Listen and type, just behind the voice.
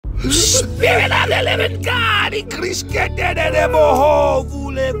Spirit of the living God,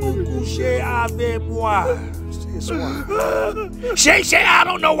 voulez-vous coucher avec moi? Shay, I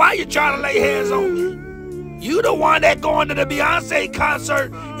don't know why you're trying to lay hands on me. You the one that going to the Beyonce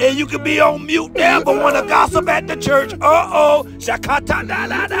concert and you can be on mute there but want to gossip at the church. I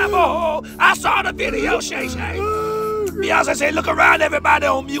saw the video, Shay. Beyonce said, look around, everybody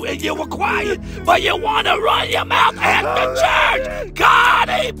on mute, and you were quiet, but you want to run your mouth at the church. God,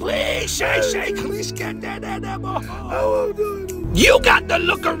 please, Shay, please get that. You got to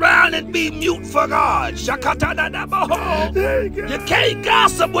look around and be mute for God. You can't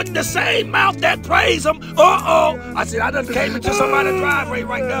gossip with the same mouth that praise him. I said, I done came into somebody's driveway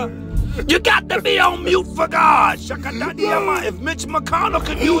right now. You got to be on mute for God. If Mitch McConnell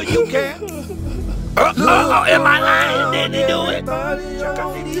can do it, you can. Am I lying? Did he do it?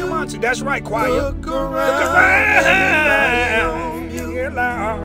 That's right, choir. Look around.